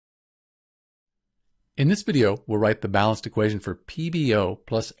In this video, we'll write the balanced equation for PbO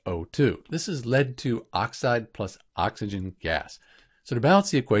plus O2. This is lead 2 oxide plus oxygen gas. So to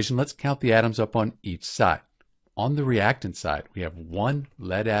balance the equation, let's count the atoms up on each side. On the reactant side, we have one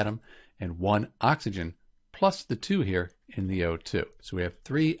lead atom and one oxygen, plus the 2 here in the O2. So we have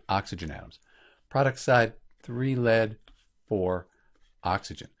 3 oxygen atoms. Product side, 3 lead, 4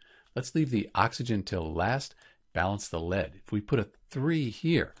 oxygen. Let's leave the oxygen till last, balance the lead. If we put a 3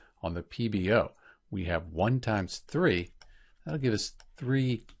 here on the PbO, we have 1 times 3. That'll give us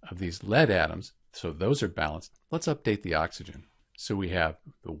 3 of these lead atoms, so those are balanced. Let's update the oxygen. So we have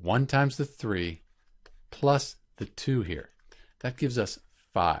the 1 times the 3 plus the 2 here. That gives us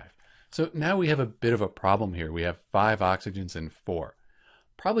 5. So now we have a bit of a problem here. We have 5 oxygens and 4.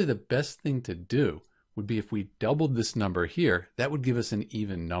 Probably the best thing to do would be if we doubled this number here, that would give us an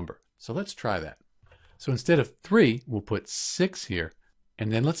even number. So let's try that. So instead of 3, we'll put 6 here, and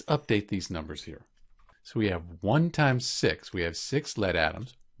then let's update these numbers here. So we have 1 times 6, we have 6 lead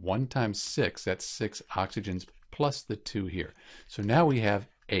atoms. 1 times 6, that's 6 oxygens plus the 2 here. So now we have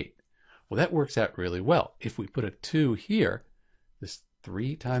 8. Well, that works out really well. If we put a 2 here, this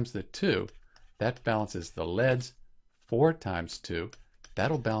 3 times the 2, that balances the leads. 4 times 2,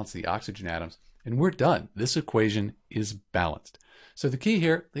 that'll balance the oxygen atoms. And we're done. This equation is balanced. So the key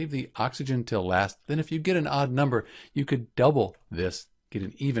here, leave the oxygen till last. Then if you get an odd number, you could double this, get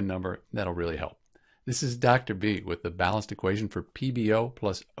an even number. That'll really help. This is Dr. B with the balanced equation for PbO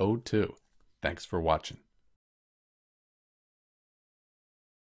plus O2. Thanks for watching.